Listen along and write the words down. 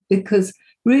because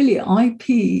really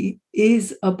IP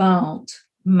is about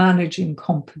managing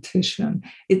competition.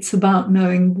 It's about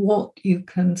knowing what you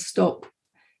can stop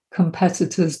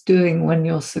competitors doing when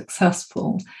you're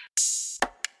successful.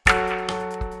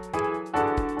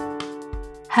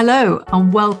 Hello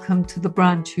and welcome to the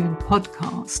Brand Tune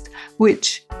podcast,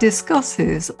 which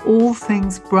discusses all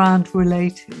things brand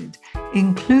related,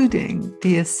 including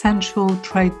the essential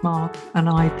trademark and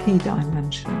IP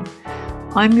dimension.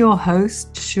 I'm your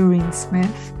host, Shireen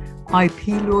Smith, IP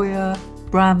lawyer,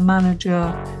 brand manager,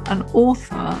 and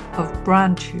author of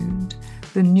Brand Tuned,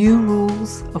 the new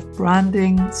rules of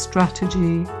branding,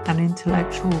 strategy, and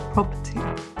intellectual property.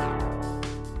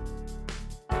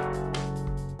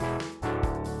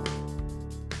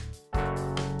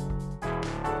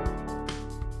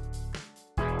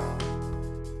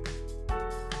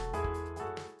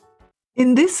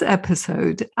 In this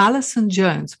episode, Alison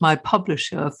Jones, my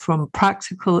publisher from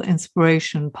Practical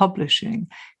Inspiration Publishing,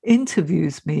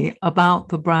 interviews me about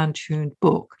the Brand Tuned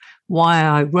book, why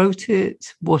I wrote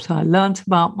it, what I learned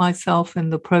about myself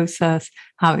in the process,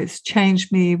 how it's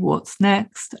changed me, what's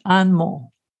next, and more.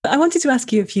 I wanted to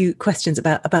ask you a few questions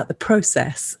about the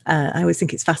process. I always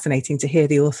think it's fascinating to hear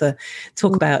the author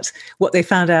talk about what they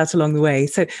found out along the way.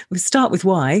 So we'll start with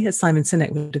why, as Simon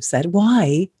Sinek would have said.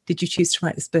 Why did you choose to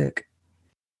write this book?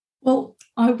 Well,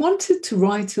 I wanted to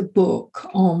write a book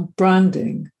on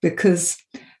branding because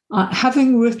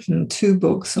having written 2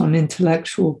 books on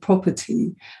intellectual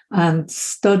property and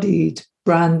studied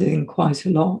branding quite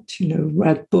a lot,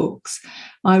 read books,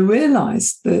 I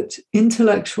realized that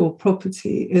intellectual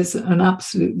property is an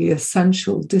absolutely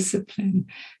essential discipline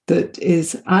that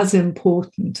is as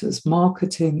important as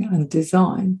marketing and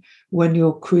design when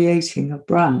you're creating a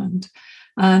brand.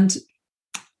 And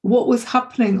what was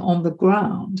happening on the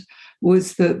ground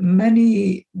was that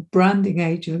many branding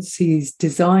agencies,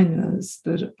 designers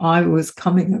that I was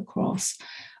coming across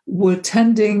were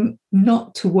tending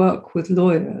not to work with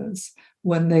lawyers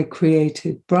when they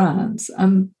created brands.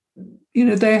 And,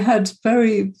 they had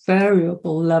very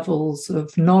variable levels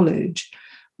of knowledge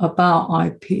about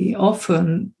IP,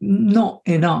 often not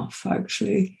enough,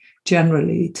 actually,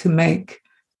 generally, to make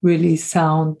really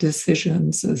sound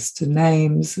decisions as to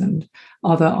names and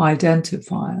other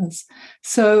identifiers.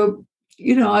 So,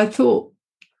 I thought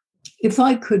if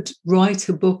I could write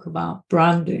a book about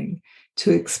branding to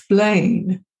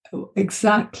explain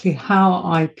exactly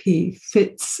how IP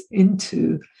fits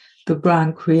into the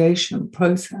brand creation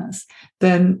process,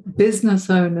 then business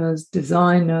owners,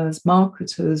 designers,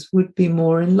 marketers would be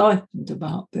more enlightened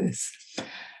about this.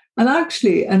 And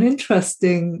actually, an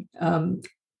interesting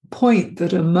point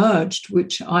that emerged,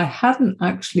 which I hadn't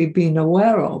actually been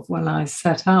aware of when I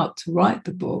set out to write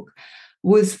the book,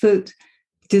 was that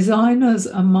designers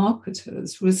and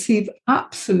marketers receive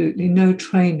absolutely no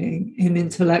training in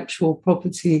intellectual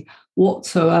property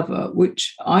whatsoever,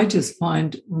 which I just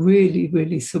find really,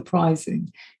 really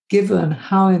surprising, given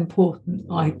how important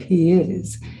IP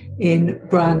is in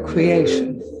brand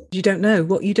creation. You don't know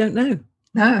what you don't know.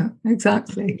 No,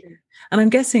 exactly. And I'm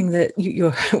guessing that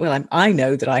I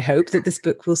know that I hope that this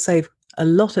book will save a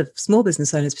lot of small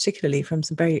business owners, particularly from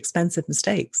some very expensive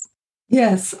mistakes.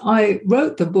 Yes, I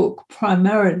wrote the book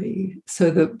primarily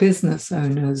so that business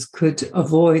owners could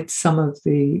avoid some of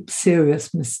the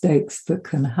serious mistakes that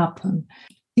can happen.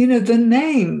 The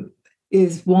name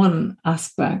is one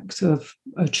aspect of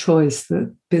a choice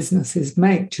that businesses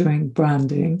make during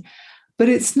branding, but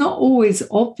it's not always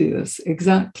obvious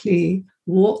exactly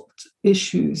what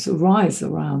issues arise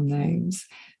around names.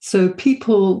 So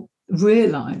people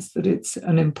realize that it's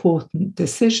an important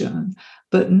decision,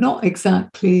 but not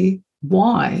exactly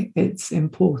why it's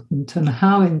important and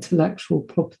how intellectual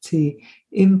property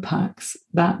impacts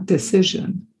that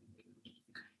decision.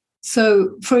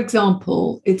 So, for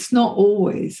example, it's not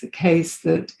always the case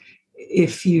that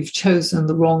if you've chosen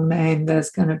the wrong name,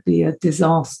 there's going to be a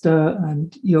disaster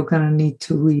and you're going to need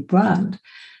to rebrand.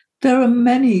 There are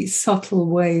many subtle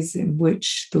ways in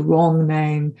which the wrong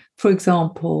name, for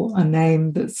example, a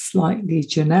name that's slightly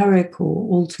generic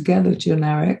or altogether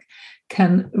generic,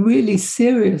 can really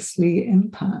seriously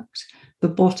impact the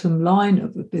bottom line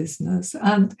of a business.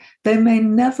 And they may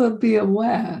never be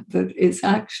aware that it's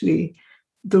actually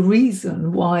the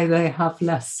reason why they have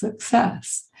less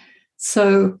success.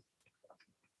 So,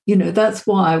 that's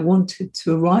why I wanted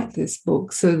to write this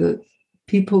book, so that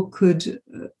people could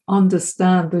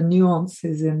understand the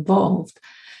nuances involved.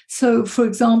 So, for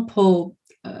example,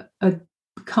 a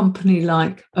company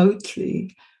like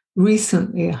Oatly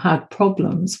recently had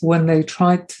problems when they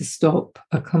tried to stop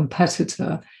a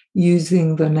competitor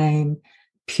using the name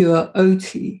Pure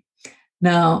Oatly.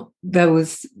 Now, there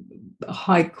was a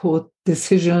High Court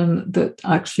decision that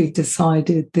actually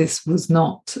decided this was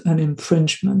not an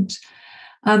infringement.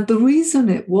 And the reason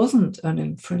it wasn't an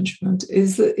infringement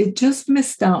is that it just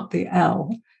missed out the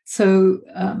L. So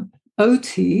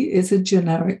OT is a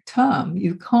generic term.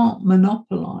 You can't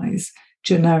monopolize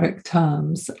generic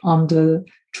terms under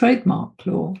trademark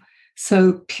law.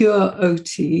 So pure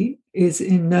OT is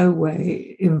in no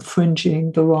way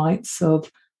infringing the rights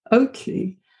of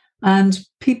Oatly. And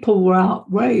people were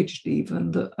outraged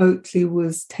even that Oatly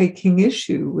was taking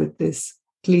issue with this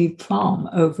Glebe Farm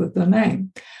over the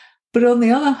name. But on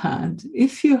the other hand,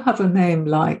 if you have a name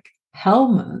like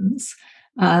Hellman's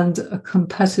and a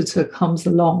competitor comes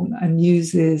along and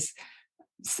uses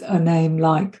a name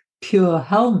like Pure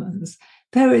Hellman's,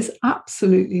 there is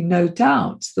absolutely no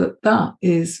doubt that that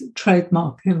is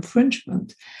trademark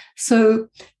infringement. So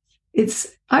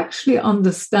it's actually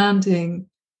understanding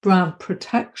brand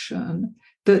protection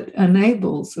that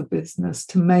enables a business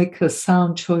to make a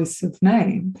sound choice of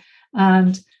name.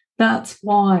 And that's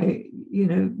why,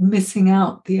 missing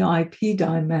out the IP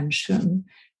dimension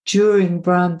during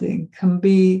branding can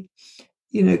be,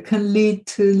 can lead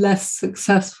to less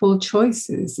successful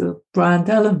choices of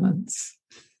brand elements.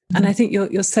 And I think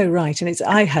you're so right. And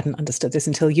I hadn't understood this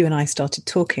until you and I started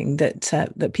talking,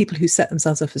 that people who set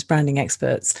themselves up as branding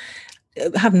experts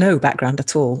have no background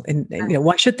at all in,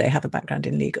 why should they have a background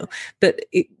in legal? But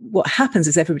what happens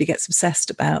is everybody gets obsessed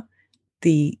about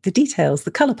the details,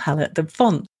 the color palette, the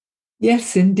font.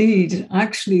 Yes, indeed.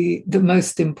 Actually, the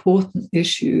most important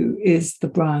issue is the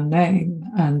brand name,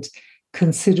 and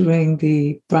considering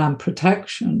the brand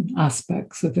protection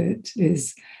aspects of it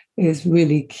is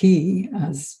really key,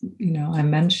 as I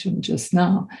mentioned just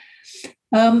now.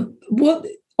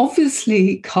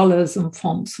 Obviously, colors and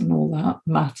fonts and all that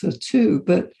matter too,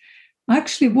 but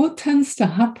actually what tends to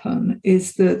happen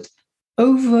is that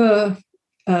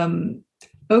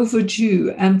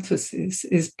overdue emphasis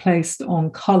is placed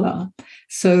on color.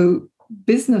 So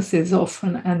businesses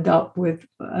often end up with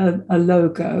a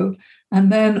logo,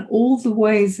 and then all the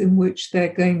ways in which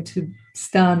they're going to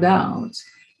stand out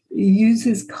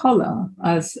uses color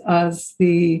as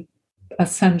the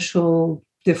essential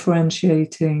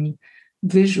differentiating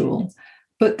visual.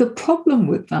 But the problem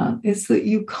with that is that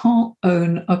you can't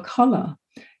own a color,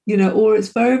 or it's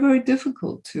very, very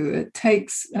difficult to. It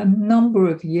takes a number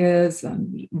of years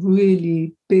and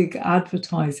really big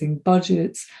advertising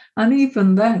budgets. And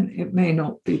even then, it may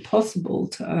not be possible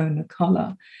to own a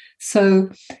color. So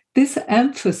this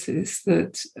emphasis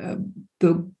that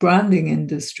the branding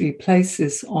industry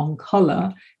places on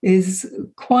color is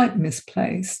quite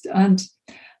misplaced. And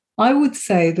I would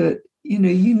say that you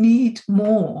need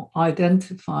more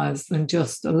identifiers than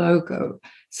just a logo.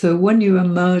 So when you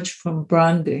emerge from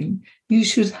branding, you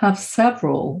should have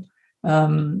several,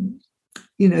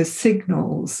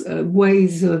 signals,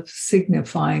 ways of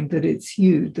signifying that it's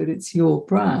you, that it's your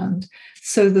brand,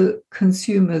 so that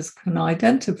consumers can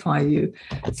identify you.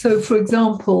 So, for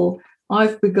example,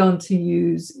 I've begun to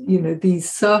use, these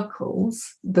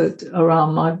circles that are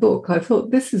on my book. I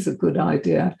thought this is a good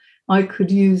idea. I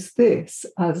could use this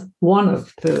as one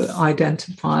of the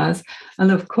identifiers.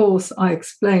 And of course, I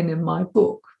explain in my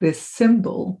book this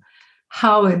symbol,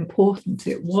 how important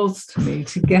it was to me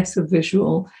to get a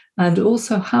visual, and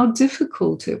also how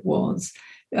difficult it was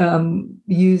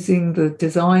using the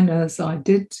designers I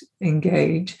did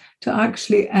engage to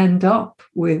actually end up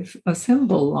with a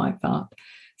symbol like that.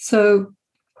 So,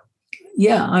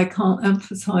 yeah, I can't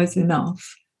emphasize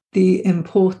enough the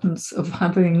importance of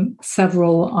having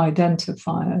several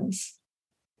identifiers.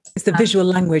 It's the visual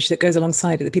language that goes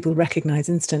alongside it that people recognize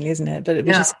instantly, isn't it? But it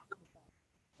was just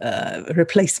a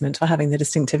replacement for having the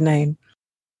distinctive name.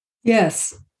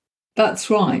 Yes, that's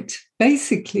right.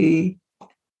 Basically,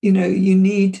 you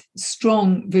need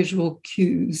strong visual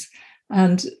cues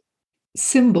and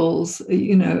symbols.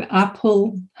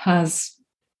 Apple has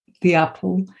the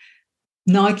apple.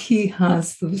 Nike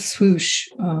has the swoosh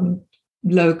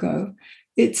logo.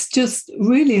 It's just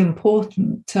really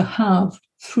important to have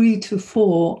 3 to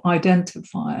 4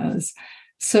 identifiers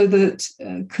so that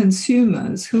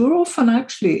consumers, who are often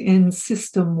actually in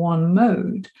system one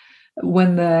mode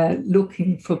when they're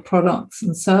looking for products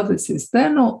and services, they're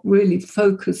not really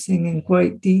focusing in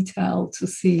great detail to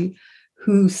see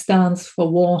who stands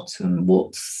for what and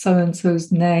what's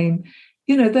so-and-so's name.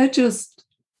 They're just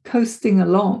coasting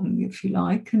along, if you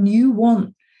like, and you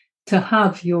want to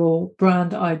have your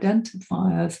brand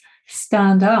identifiers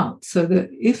stand out so that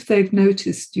if they've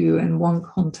noticed you in one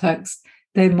context,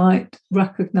 they might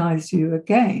recognize you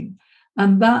again.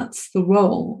 And that's the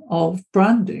role of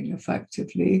branding,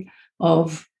 effectively,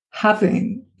 of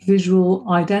having visual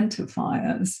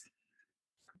identifiers,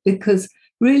 because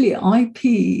really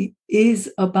IP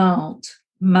is about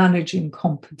managing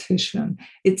competition.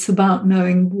 It's about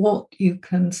knowing what you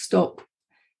can stop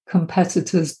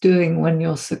competitors doing when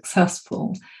you're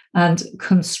successful and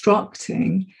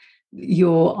constructing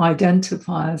your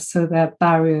identifiers so they're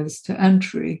barriers to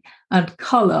entry. And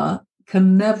color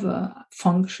can never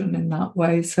function in that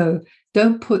way. So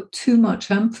don't put too much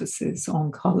emphasis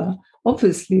on color.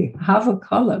 Obviously, have a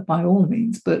color by all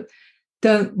means, but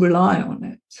don't rely on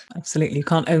it. Absolutely. You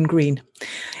can't own green.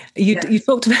 You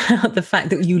talked about the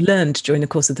fact that you learned during the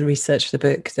course of the research for the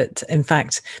book that, in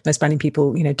fact, most branding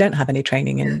people, don't have any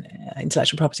training in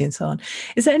intellectual property and so on.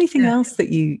 Is there anything else that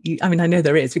you, I mean, I know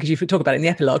there is because you talk about it in the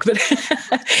epilogue, but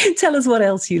tell us what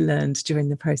else you learned during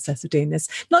the process of doing this,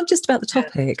 not just about the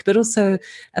topic, but also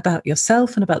about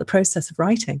yourself and about the process of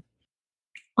writing.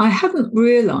 I hadn't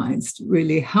realized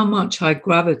really how much I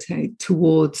gravitate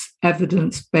towards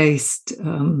evidence-based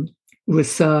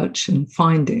research and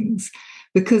findings,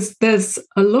 because there's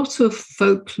a lot of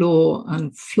folklore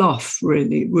and fluff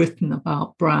really written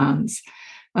about brands.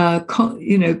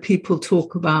 People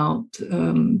talk about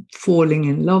falling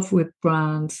in love with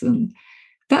brands, and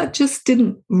that just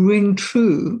didn't ring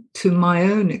true to my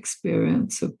own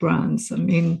experience of brands. I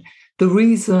mean, the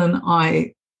reason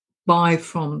I buy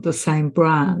from the same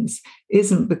brands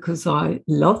isn't because I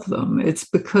love them. It's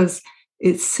because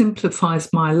it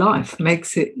simplifies my life,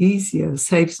 makes it easier,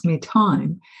 saves me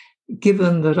time.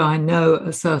 Given that I know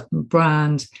a certain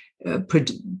brand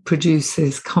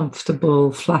produces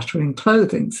comfortable, flattering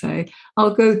clothing, say,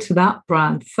 I'll go to that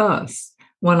brand first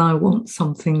when I want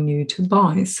something new to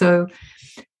buy. So,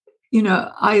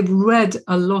 I've read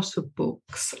a lot of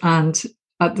books, and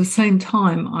at the same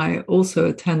time, I also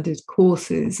attended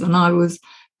courses, and I was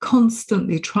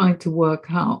constantly trying to work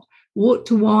out, what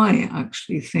do I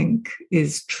actually think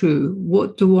is true?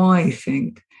 What do I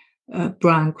think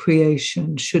brand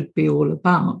creation should be all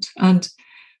about? And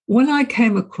when I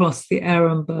came across the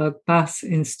Ehrenberg Bass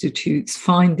Institute's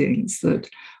findings that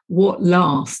what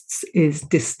lasts is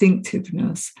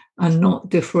distinctiveness and not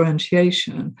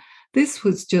differentiation, this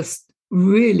was just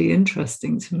really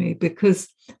interesting to me, because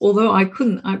although I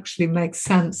couldn't actually make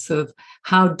sense of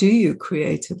how do you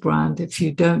create a brand if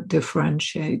you don't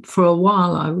differentiate, for a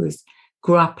while I was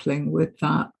grappling with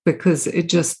that because it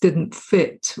just didn't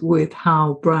fit with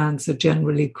how brands are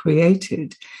generally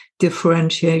created.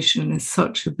 Differentiation is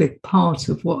such a big part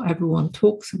of what everyone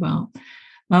talks about.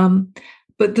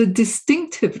 But the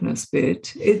distinctiveness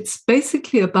bit, it's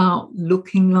basically about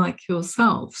looking like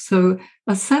yourself. So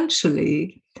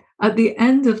essentially, at the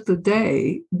end of the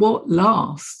day, what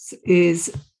lasts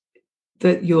is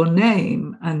that your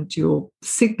name and your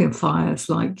signifiers,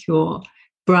 like your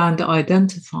brand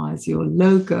identifiers, your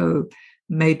logo,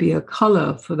 maybe a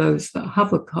color for those that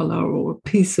have a color, or a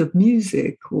piece of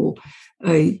music, or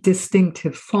a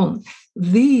distinctive font.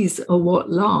 These are what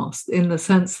last, in the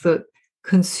sense that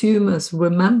consumers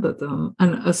remember them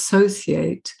and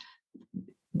associate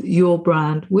your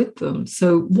brand with them.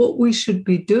 So what we should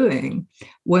be doing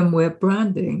when we're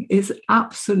branding is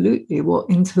absolutely what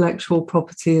intellectual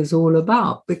property is all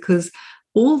about, because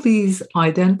all these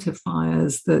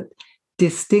identifiers that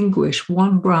distinguish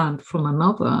one brand from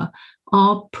another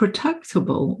are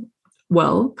protectable.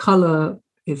 Well, color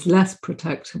is less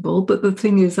protectable, but the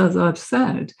thing is, as I've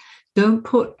said, don't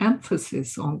put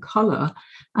emphasis on color,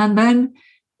 and then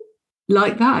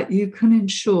like that, you can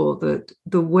ensure that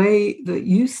the way that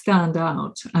you stand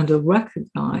out and are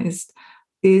recognized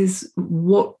is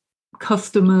what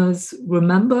customers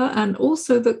remember, and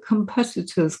also that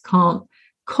competitors can't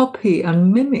copy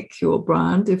and mimic your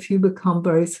brand if you become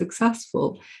very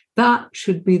successful. That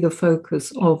should be the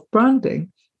focus of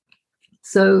branding.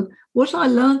 So what I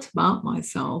learned about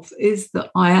myself is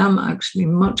that I am actually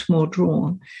much more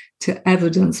drawn to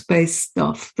evidence-based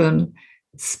stuff than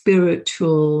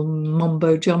spiritual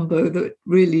mumbo jumbo that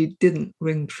really didn't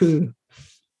ring true.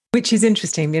 Which is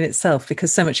interesting in itself,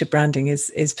 because so much of branding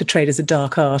is portrayed as a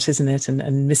dark art, isn't it?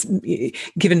 And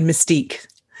given mystique.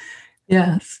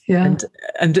 Yes, yeah.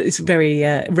 And it's very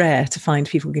rare to find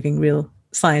people giving real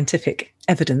scientific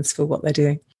evidence for what they're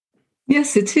doing.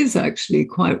 Yes, it is actually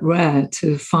quite rare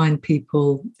to find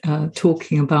people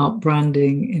talking about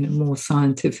branding in a more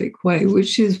scientific way,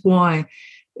 which is why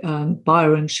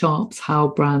Byron Sharp's How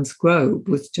Brands Grow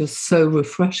was just so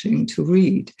refreshing to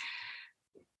read.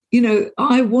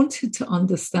 I wanted to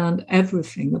understand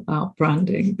everything about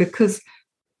branding, because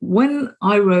when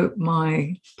I wrote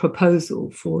my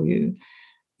proposal for you,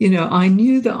 I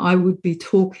knew that I would be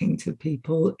talking to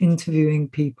people, interviewing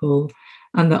people,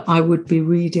 and that I would be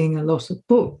reading a lot of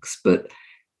books. But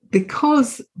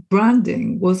because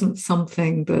branding wasn't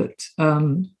something that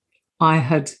I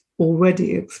had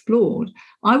already explored,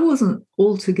 I wasn't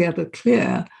altogether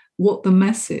clear what the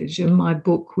message in my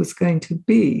book was going to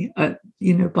be,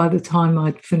 by the time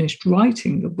I'd finished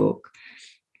writing the book.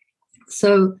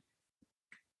 So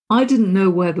I didn't know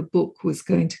where the book was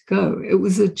going to go. It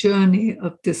was a journey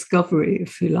of discovery,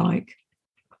 if you like.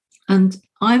 And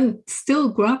I'm still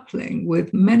grappling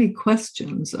with many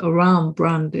questions around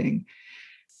branding.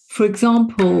 For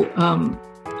example,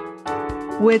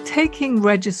 we're taking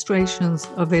registrations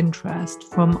of interest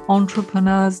from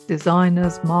entrepreneurs,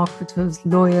 designers, marketers,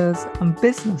 lawyers, and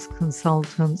business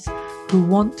consultants who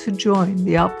want to join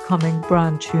the upcoming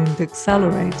Brand Tuned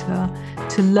Accelerator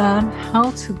to learn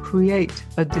how to create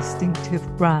a distinctive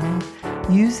brand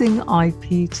using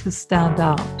IP to stand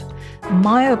out.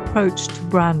 My approach to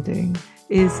branding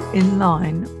is in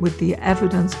line with the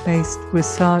evidence-based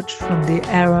research from the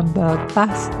Ehrenberg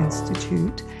Bass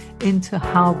Institute into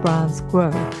how brands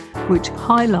grow, which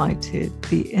highlighted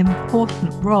the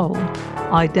important role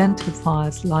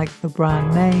identifiers like the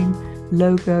brand name,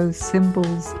 logos,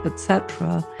 symbols,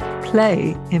 etc.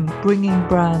 play in bringing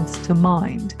brands to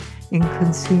mind in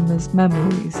consumers'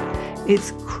 memories.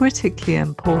 It's critically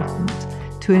important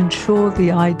to ensure the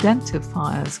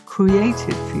identifiers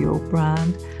created for your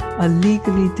brand are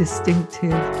legally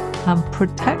distinctive and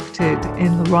protected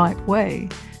in the right way,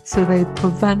 so they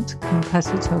prevent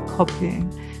competitor copying.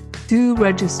 Do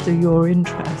register your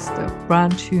interest at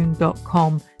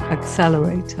brandtune.com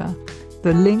accelerator.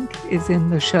 The link is in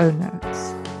the show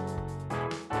notes.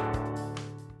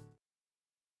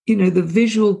 The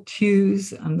visual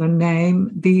cues and the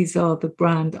name, these are the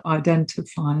brand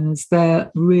identifiers.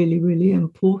 They're really, really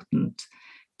important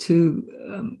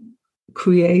to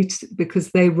create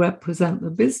because they represent the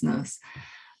business.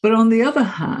 But on the other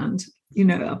hand,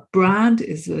 a brand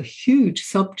is a huge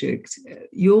subject.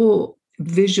 Your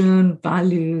vision,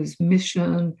 values,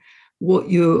 mission, what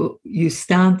you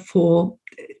stand for,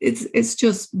 it's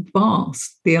just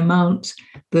vast, the amount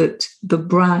that the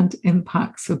brand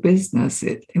impacts a business.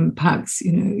 It impacts,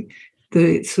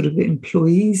 the sort of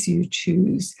employees you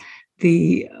choose,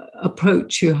 the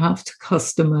approach you have to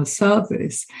customer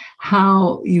service,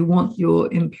 how you want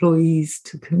your employees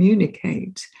to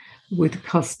communicate with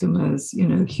customers,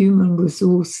 human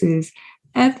resources.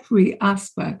 Every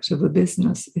aspect of a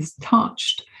business is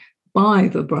touched by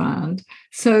the brand.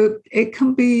 So it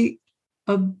can be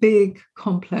a big,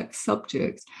 complex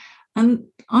subject. And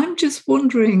I'm just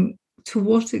wondering to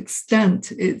what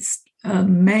extent it's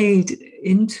made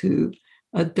into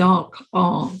a dark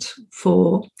art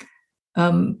for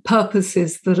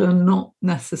purposes that are not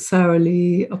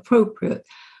necessarily appropriate.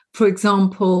 For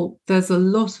example, there's a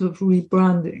lot of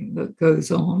rebranding that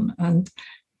goes on, and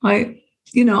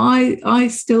I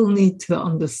still need to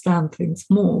understand things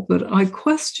more, but I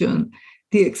question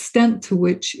the extent to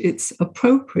which it's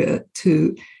appropriate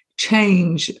to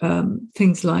change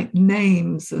things like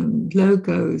names and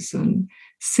logos and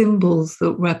symbols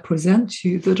that represent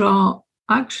you that are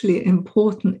actually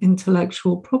important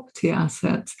intellectual property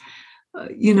assets.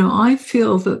 I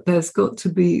feel that there's got to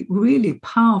be really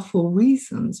powerful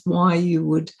reasons why you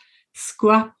would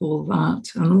scrap all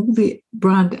that and all the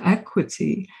brand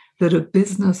equity that a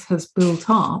business has built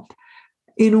up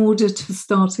in order to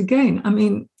start again. I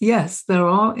mean, yes, there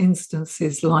are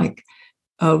instances like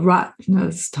a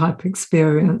Ratner's type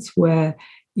experience where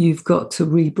you've got to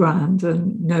rebrand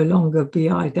and no longer be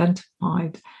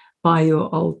identified by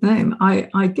your old name.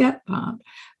 I get that.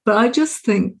 But I just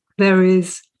think there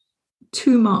is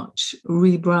too much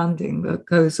rebranding that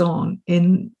goes on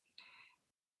in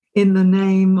the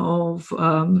name of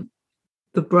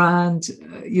the brand,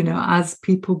 as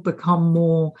people become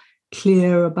more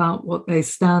clear about what they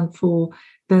stand for,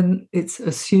 then it's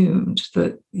assumed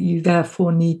that you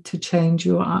therefore need to change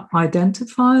your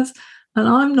identifiers. And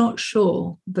I'm not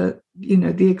sure that,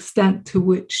 the extent to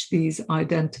which these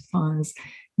identifiers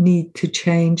need to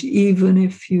change, even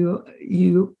if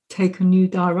you take a new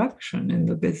direction in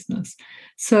the business.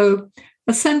 So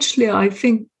essentially, I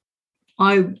think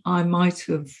I might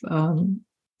have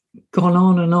gone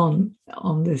on and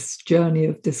on this journey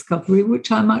of discovery,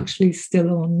 which I'm actually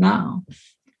still on now.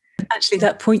 Actually,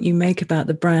 that point you make about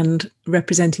the brand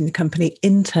representing the company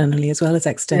internally as well as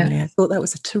externally, I thought that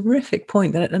was a terrific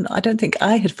point and I don't think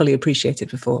I had fully appreciated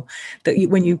before, that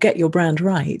when you get your brand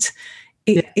right,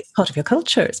 it's part of your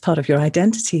culture, it's part of your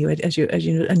identity, as you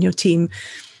and your team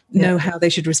know how they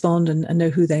should respond and know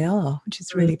who they are, which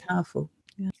is really powerful.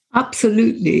 Yeah.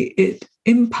 Absolutely. It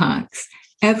impacts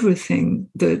everything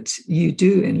that you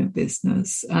do in a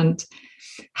business and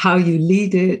how you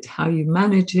lead it, how you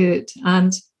manage it.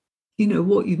 And,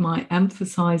 what you might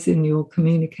emphasize in your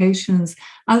communications.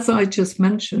 As I just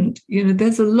mentioned,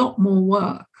 there's a lot more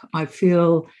work I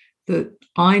feel that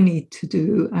I need to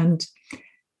do. And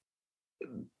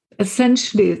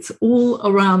essentially, it's all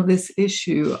around this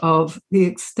issue of the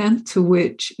extent to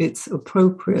which it's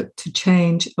appropriate to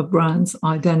change a brand's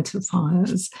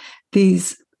identifiers.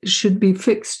 These should be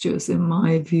fixtures, in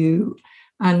my view.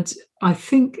 And I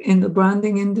think in the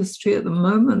branding industry at the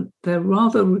moment, they're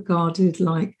rather regarded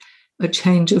like a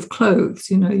change of clothes.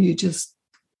 You just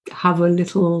have a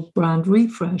little brand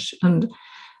refresh. And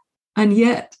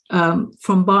yet,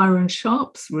 from Byron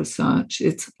Sharp's research,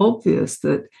 it's obvious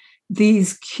that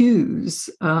these cues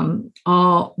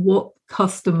are what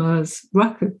customers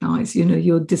recognize.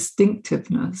 Your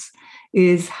distinctiveness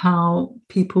is how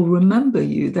people remember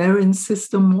you. They're in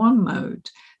system one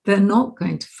mode. They're not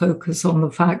going to focus on the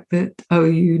fact that,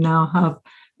 you now have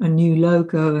a new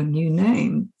logo, a new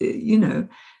name,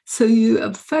 So you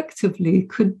effectively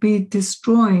could be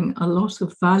destroying a lot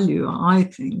of value, I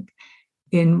think,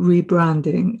 in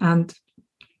rebranding. And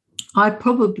I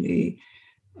probably,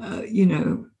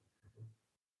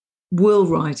 will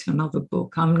write another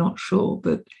book. I'm not sure,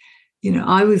 but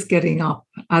I was getting up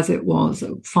as it was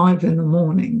at 5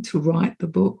 a.m. to write the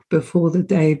book before the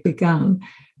day began,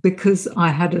 because I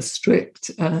had a strict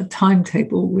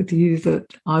timetable with you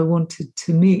that I wanted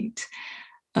to meet.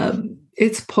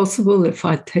 It's possible if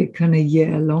I'd taken a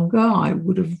year longer, I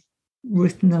would have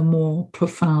written a more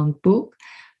profound book.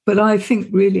 But I think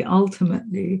really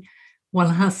ultimately one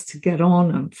has to get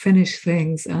on and finish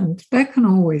things, and there can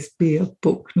always be a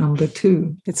book number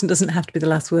 2. It doesn't have to be the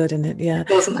last word in it, yeah. It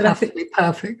doesn't have to be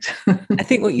perfect. I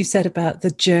think what you said about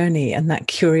the journey and that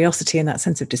curiosity and that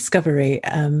sense of discovery,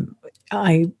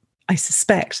 I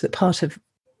suspect that part of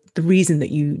the reason that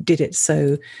you did it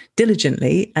so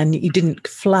diligently and you didn't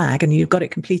flag and you got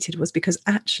it completed was because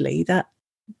actually that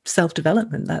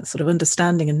self-development, that sort of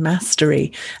understanding and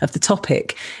mastery of the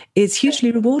topic is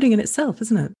hugely rewarding in itself,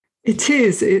 isn't it? It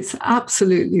is. It's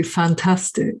absolutely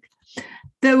fantastic.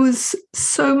 There was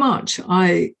so much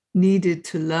I needed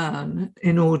to learn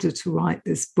in order to write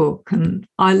this book. And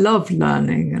I love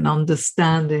learning and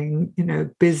understanding,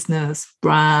 business,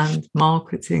 brand,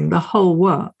 marketing, the whole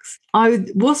works. I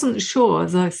wasn't sure,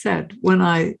 as I said, when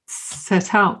I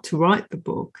set out to write the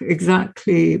book,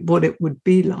 exactly what it would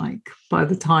be like by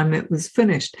the time it was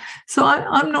finished. So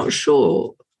I'm not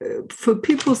sure, for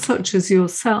people such as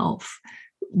yourself,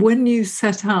 when you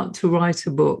set out to write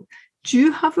a book, do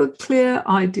you have a clear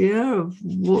idea of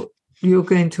what you're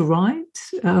going to write?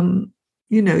 Do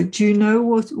you know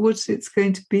what it's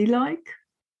going to be like?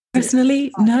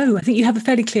 Personally, no. I think you have a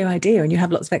fairly clear idea and you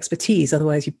have lots of expertise.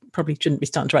 Otherwise, you probably shouldn't be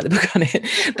starting to write the book on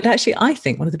it. But actually, I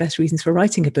think one of the best reasons for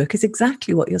writing a book is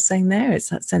exactly what you're saying there. It's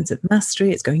that sense of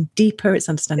mastery. It's going deeper. It's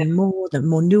understanding more, the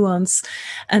more nuance.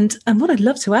 And what I'd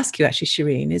love to ask you, actually,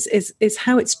 Shireen, is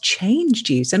how it's changed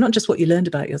you. So not just what you learned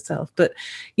about yourself, but,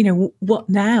 what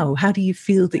now? How do you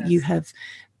feel that you have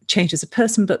changed as a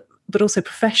person, but also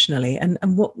professionally? And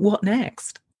what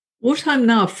next? What I'm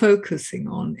now focusing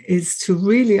on is to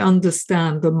really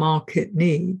understand the market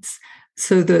needs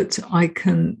so that I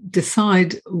can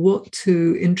decide what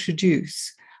to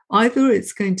introduce. Either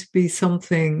it's going to be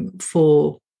something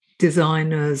for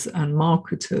designers and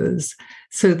marketers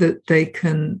so that they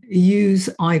can use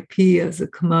IP as a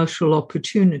commercial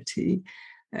opportunity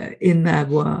in their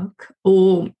work,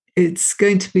 or it's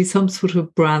going to be some sort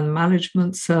of brand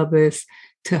management service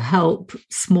to help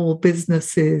small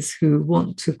businesses who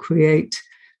want to create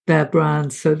their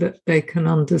brand so that they can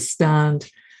understand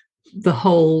the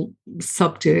whole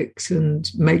subject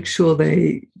and make sure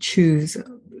they choose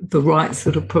the right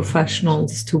sort of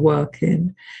professionals to work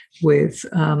in with.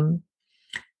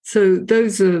 So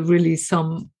those are really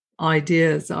some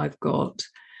ideas I've got.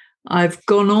 I've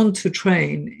gone on to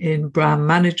train in brand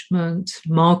management,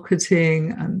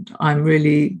 marketing, and I'm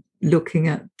really looking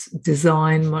at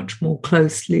design much more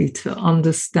closely to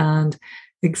understand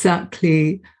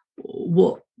exactly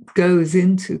what goes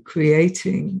into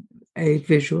creating a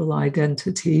visual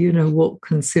identity, what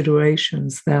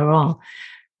considerations there are.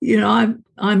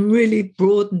 I'm really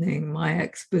broadening my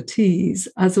expertise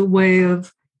as a way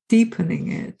of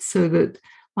deepening it so that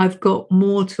I've got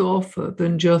more to offer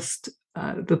than just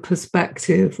the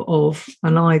perspective of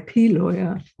an IP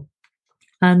lawyer.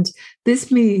 And this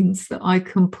means that I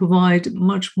can provide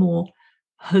much more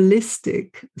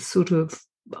holistic sort of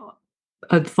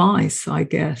advice, I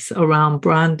guess, around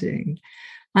branding.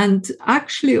 And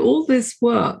actually, all this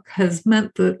work has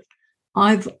meant that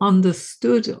I've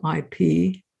understood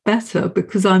IP better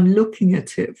because I'm looking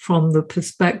at it from the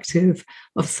perspective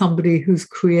of somebody who's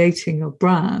creating a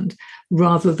brand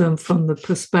rather than from the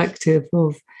perspective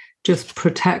of just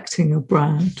protecting a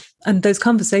brand. And those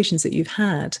conversations that you've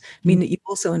had mean that you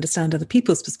also understand other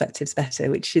people's perspectives better,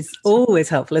 which is always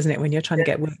helpful, isn't it, when you're trying to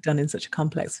get work done in such a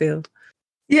complex field?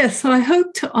 Yes, I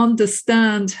hope to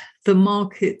understand the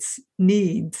market's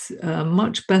needs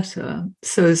much better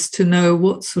so as to know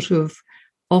what sort of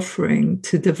offering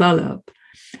to develop.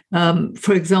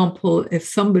 For example, if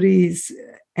somebody's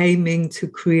aiming to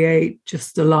create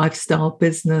just a lifestyle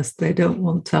business, they don't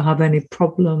want to have any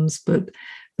problems, but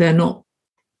they're not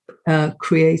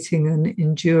creating an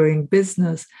enduring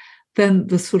business, then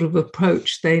the sort of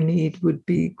approach they need would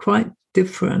be quite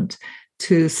different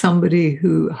to somebody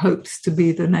who hopes to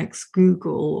be the next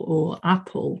Google or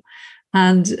Apple.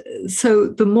 And so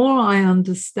the more I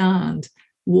understand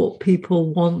what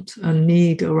people want and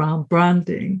need around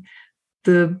branding,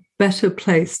 the better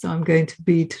placed I'm going to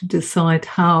be to decide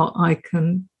how I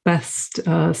can best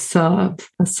serve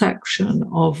a section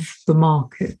of the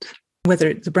market.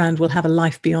 Whether the brand will have a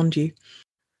life beyond you.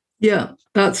 Yeah,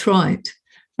 that's right.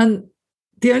 And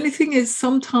the only thing is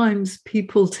sometimes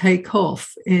people take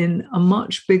off in a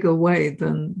much bigger way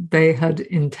than they had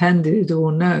intended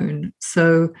or known.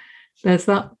 So there's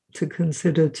that to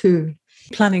consider too.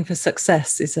 Planning for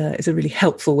success is a really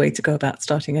helpful way to go about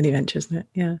starting any venture, isn't it?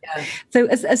 Yeah. So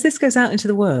as this goes out into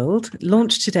the world,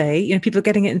 launched today, people are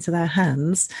getting it into their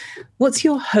hands. What's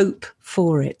your hope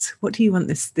for it? What do you want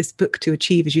this book to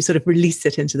achieve as you sort of release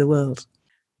it into the world?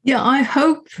 Yeah, I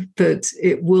hope that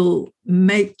it will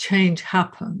make change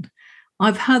happen.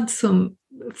 I've had some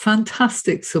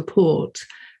fantastic support,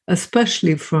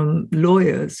 especially from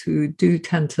lawyers who do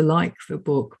tend to like the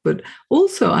book, but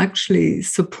also actually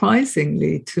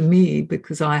surprisingly to me,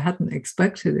 because I hadn't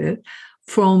expected it,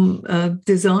 from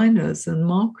designers and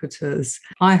marketers.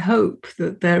 I hope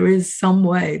that there is some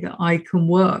way that I can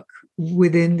work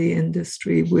within the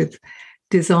industry with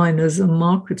designers and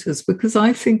marketers, because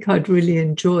I think I'd really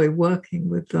enjoy working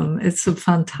with them. It's a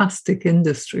fantastic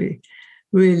industry,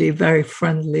 really very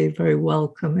friendly, very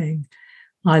welcoming.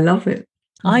 I love it.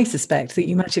 I suspect that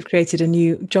you might have created a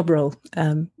new job role,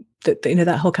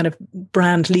 that whole kind of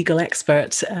brand legal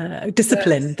expert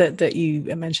discipline that you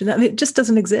mentioned. That it just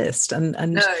doesn't exist, and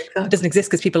no, exactly. It doesn't exist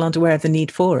because people aren't aware of the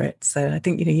need for it. So I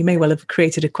think you may well have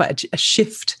created quite a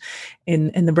shift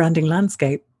in the branding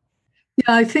landscape.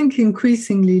 Yeah, I think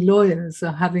increasingly lawyers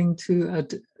are having to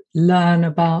learn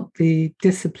about the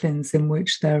disciplines in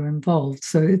which they're involved.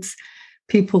 So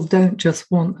people don't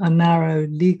just want a narrow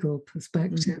legal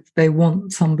perspective. They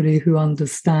want somebody who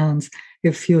understands,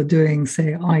 if you're doing,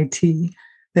 say, IT,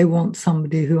 they want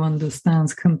somebody who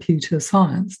understands computer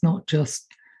science, not just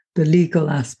the legal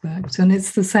aspect. And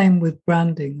it's the same with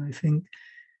branding, I think.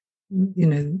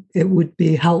 It would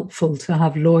be helpful to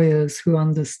have lawyers who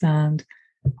understand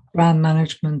brand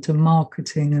management and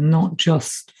marketing and not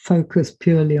just focus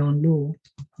purely on law.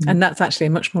 And that's actually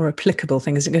a much more applicable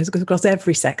thing as it goes across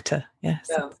every sector. Yes.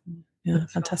 Yeah,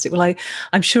 fantastic. Well,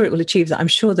 I'm sure it will achieve that. I'm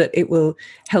sure that it will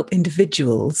help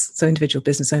individuals, so individual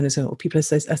business owners or people as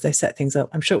they set things up.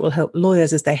 I'm sure it will help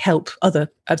lawyers as they help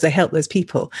those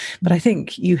people. But I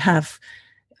think you have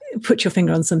put your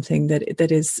finger on something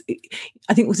that is,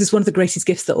 I think this is one of the greatest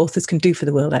gifts that authors can do for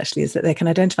the world, actually, is that they can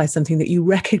identify something that you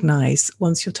recognize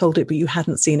once you're told it, but you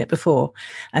hadn't seen it before.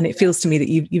 And it feels to me that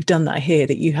you've done that here,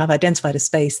 that you have identified a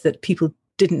space that people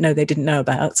didn't know they didn't know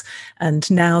about.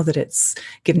 And now that it's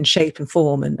given shape and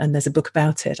form and there's a book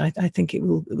about it, I think it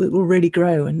will really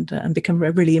grow and become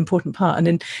a really important part. And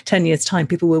in 10 years' time,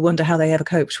 people will wonder how they ever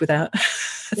coped without.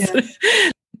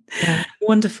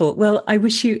 Wonderful. Well, I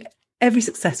wish you every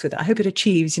success with it. I hope it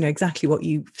achieves, exactly what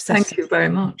you've said. Thank you very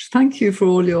much. Thank you for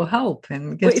all your help.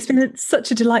 It's been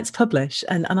such a delight to publish,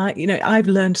 and I've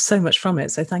learned so much from it.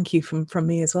 So thank you from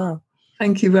me as well.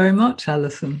 Thank you very much,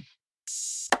 Alison.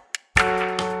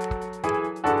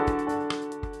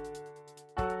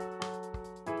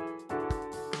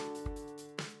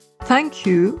 Thank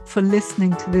you for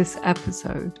listening to this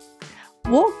episode.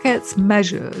 What gets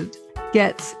measured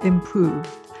gets improved.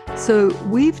 So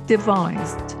we've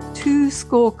devised 2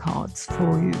 scorecards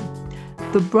for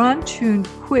you. The Brand Tuned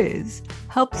quiz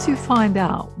helps you find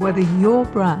out whether your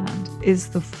brand is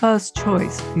the first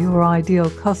choice for your ideal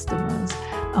customers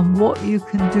and what you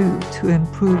can do to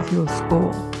improve your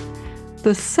score.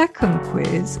 The second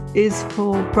quiz is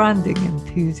for branding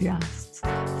enthusiasts.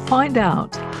 Find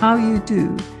out how you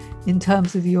do in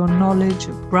terms of your knowledge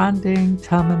of branding,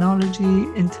 terminology,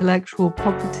 intellectual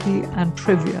property, and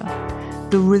trivia.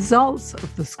 The results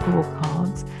of the scorecard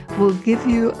chance will give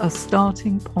you a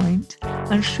starting point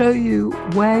and show you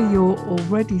where you're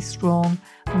already strong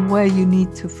and where you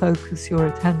need to focus your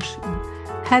attention.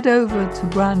 Head over to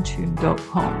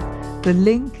brandtune.com. The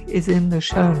link is in the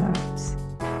show notes.